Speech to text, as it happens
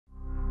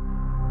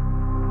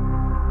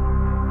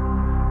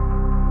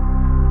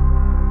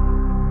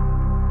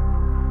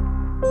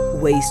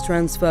Waste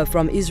transfer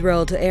from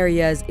Israel to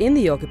areas in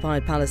the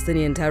occupied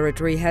Palestinian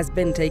territory has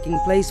been taking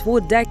place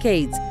for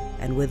decades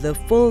and with the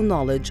full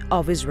knowledge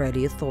of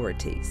Israeli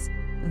authorities.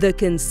 The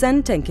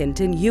consent and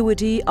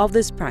continuity of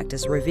this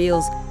practice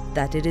reveals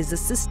that it is a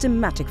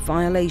systematic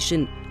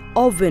violation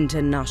of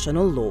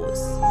international laws.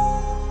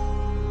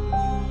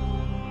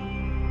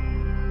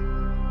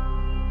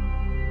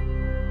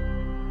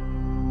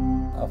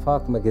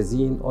 Afaq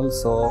magazine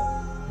also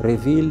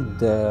revealed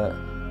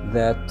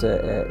that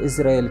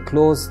Israel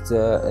closed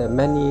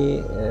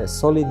many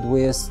solid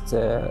waste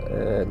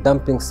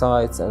dumping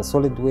sites and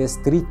solid waste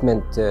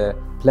treatment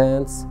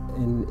plants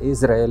in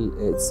Israel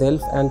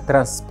itself and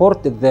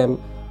transported them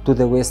to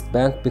the West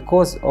Bank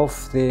because of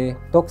the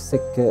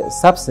toxic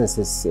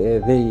substances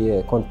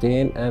they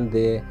contain and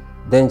the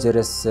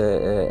dangerous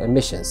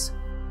emissions.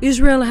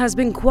 Israel has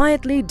been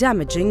quietly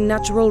damaging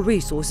natural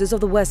resources of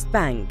the West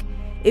Bank,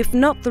 if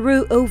not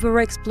through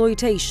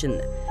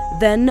overexploitation,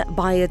 then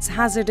by its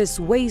hazardous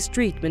waste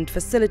treatment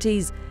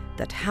facilities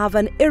that have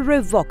an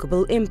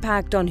irrevocable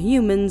impact on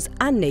humans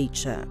and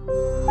nature.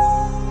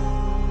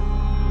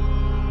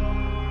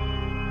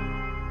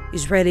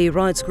 Israeli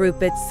rights group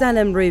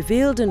B'Tselem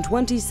revealed in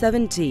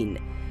 2017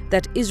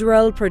 that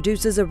Israel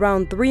produces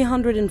around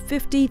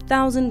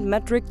 350,000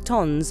 metric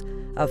tons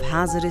of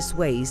hazardous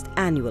waste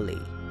annually.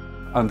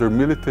 Under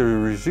military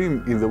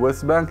regime in the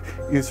West Bank,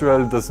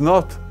 Israel does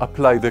not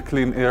apply the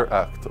Clean Air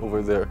Act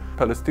over there.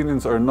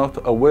 Palestinians are not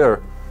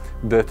aware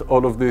that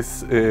all of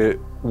this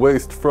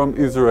waste from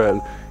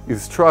Israel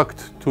is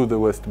trucked to the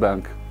West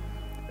Bank,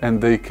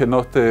 and they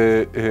cannot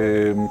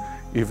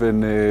even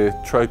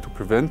try to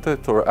prevent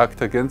it or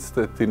act against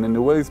it in any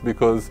ways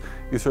because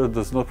Israel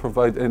does not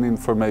provide any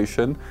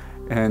information,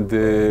 and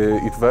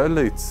it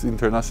violates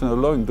international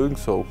law in doing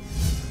so.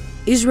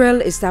 Israel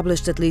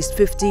established at least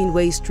 15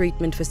 waste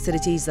treatment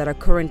facilities that are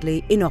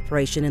currently in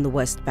operation in the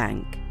West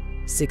Bank,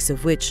 6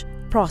 of which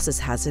process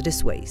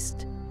hazardous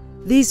waste.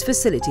 These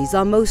facilities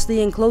are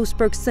mostly in close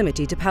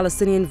proximity to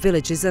Palestinian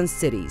villages and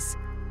cities.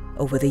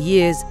 Over the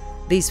years,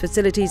 these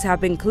facilities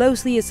have been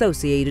closely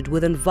associated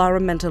with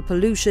environmental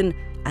pollution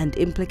and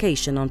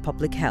implication on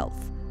public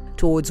health,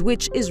 towards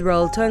which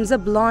Israel turns a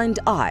blind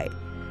eye,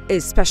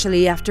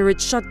 especially after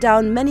it shut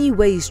down many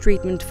waste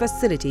treatment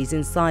facilities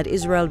inside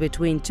Israel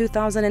between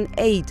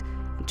 2008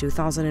 and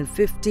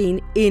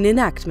 2015 in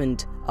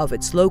enactment of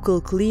its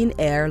local clean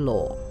air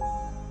law.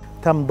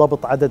 تم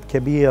ضبط عدد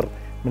كبير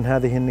من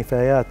هذه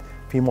النفايات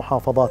في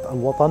محافظات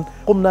الوطن.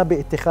 قمنا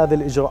باتخاذ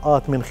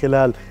الإجراءات من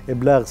خلال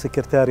إبلاغ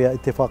سكرتاريا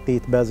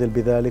اتفاقية بازل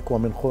بذلك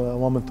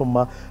ومن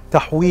ثم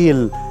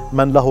تحويل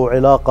من له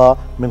علاقة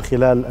من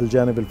خلال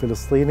الجانب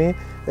الفلسطيني.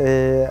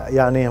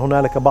 يعني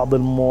هنالك بعض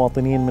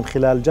المواطنين من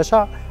خلال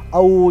جشع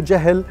أو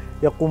جهل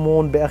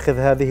يقومون بأخذ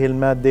هذه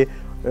المادة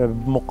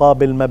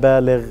مقابل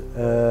مبالغ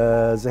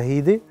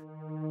زهيدة.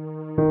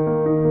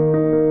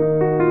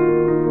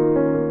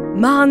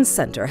 Mahan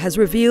Center has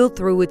revealed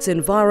through its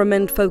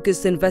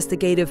environment-focused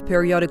investigative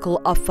periodical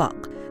Afaq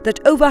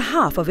that over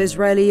half of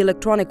Israeli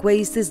electronic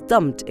waste is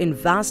dumped in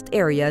vast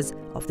areas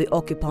of the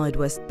occupied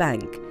West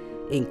Bank,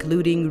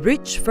 including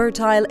rich,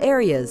 fertile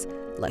areas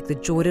like the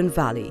Jordan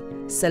Valley,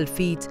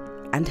 Selfit,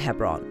 and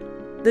Hebron.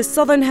 The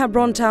southern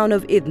Hebron town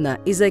of Idna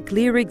is a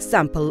clear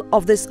example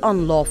of this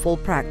unlawful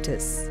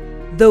practice.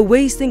 The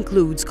waste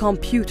includes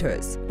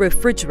computers,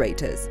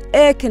 refrigerators,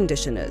 air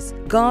conditioners,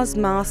 gas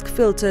mask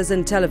filters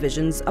and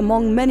televisions,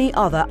 among many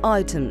other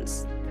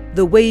items.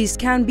 The waste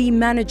can be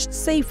managed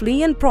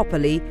safely and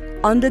properly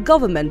under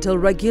governmental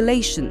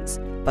regulations,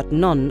 but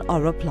none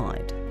are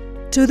applied.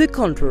 To the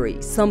contrary,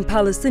 some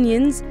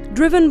Palestinians,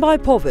 driven by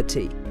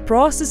poverty,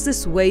 process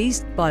this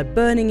waste by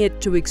burning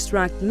it to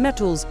extract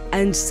metals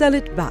and sell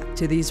it back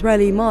to the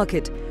Israeli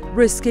market,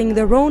 risking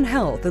their own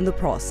health in the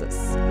process.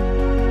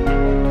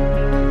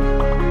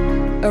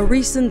 A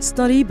recent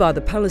study by the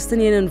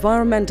Palestinian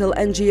environmental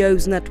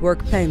NGOs network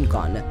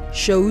PENGON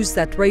shows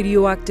that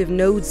radioactive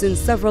nodes in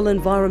several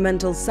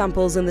environmental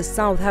samples in the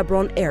South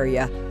Hebron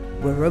area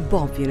were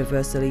above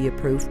universally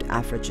approved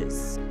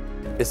averages.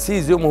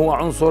 السيزيوم هو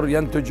عنصر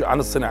ينتج عن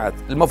الصناعات،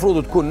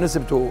 المفروض تكون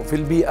نسبته في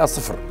البيئة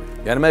صفر،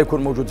 يعني ما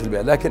يكون موجود في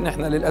البيئة، لكن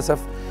احنا للأسف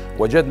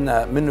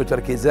وجدنا منه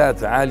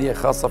تركيزات عالية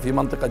خاصة في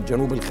منطقة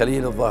جنوب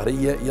الخليل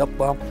الظهرية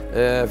يطا.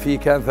 في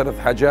كان 3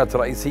 حاجات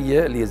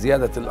رئيسية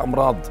لزيادة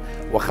الأمراض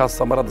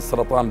وخاصة مرض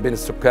السرطان بين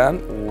السكان،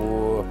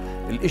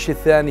 والإشي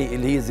الثاني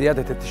اللي هي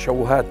زيادة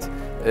التشوهات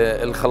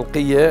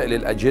الخلقية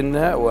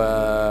للأجنة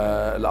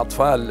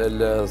والأطفال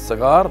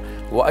الصغار،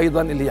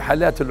 وأيضا اللي هي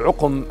حالات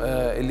العقم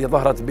اللي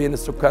ظهرت بين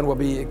السكان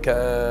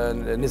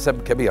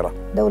وبنسب كبيرة.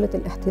 دولة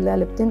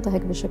الاحتلال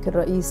بتنتهك بشكل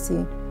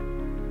رئيسي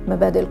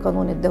مبادئ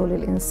القانون الدولي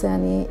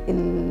الإنساني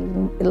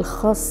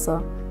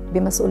الخاصة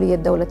بمسؤولية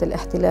دولة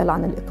الاحتلال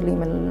عن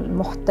الإقليم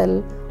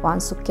المحتل وعن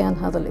سكان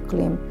هذا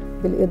الإقليم،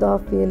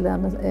 بالإضافة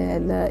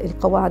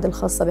للقواعد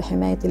الخاصة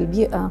بحماية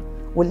البيئة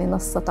واللي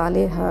نصت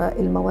عليها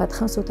المواد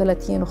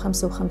 35 و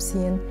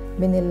 55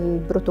 من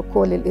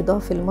البروتوكول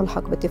الإضافي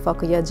الملحق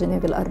باتفاقيات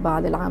جنيف الأربعة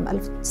للعام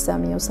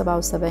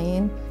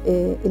 1977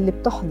 اللي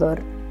بتحظر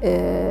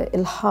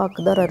إلحاق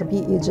ضرر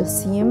بيئي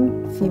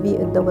جسيم في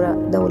بيئة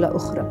دولة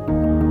أخرى.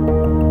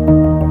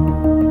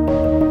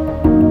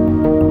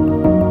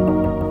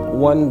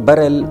 One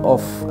barrel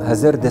of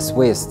hazardous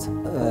waste,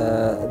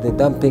 the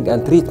dumping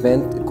and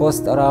treatment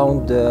cost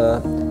around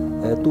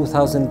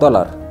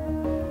 $2,000.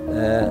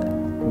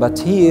 But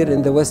here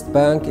in the West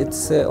Bank,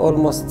 it's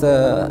almost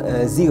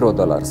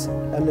 $0.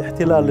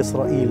 الاحتلال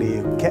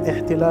الإسرائيلي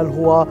كاحتلال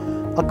هو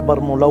أكبر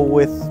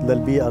ملوث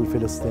للبيئة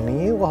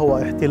الفلسطينية، وهو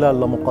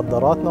احتلال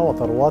لمقدراتنا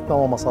وثرواتنا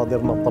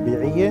ومصادرنا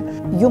الطبيعية.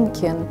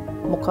 يمكن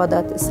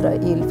مقاضاة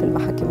إسرائيل في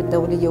المحاكم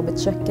الدولية،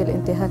 وبتشكل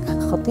انتهاك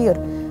خطير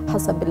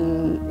حسب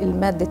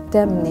المادة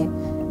الثامنة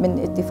من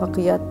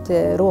اتفاقيات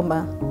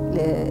روما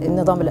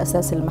للنظام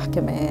الأساسي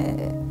للمحكمة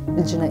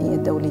الجنائية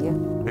الدولية.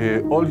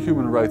 All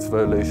human rights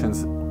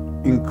violations,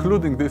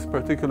 including this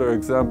particular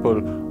example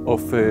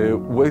of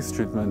waste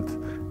treatment,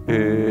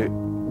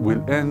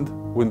 will end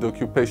when the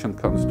occupation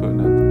comes to an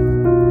end.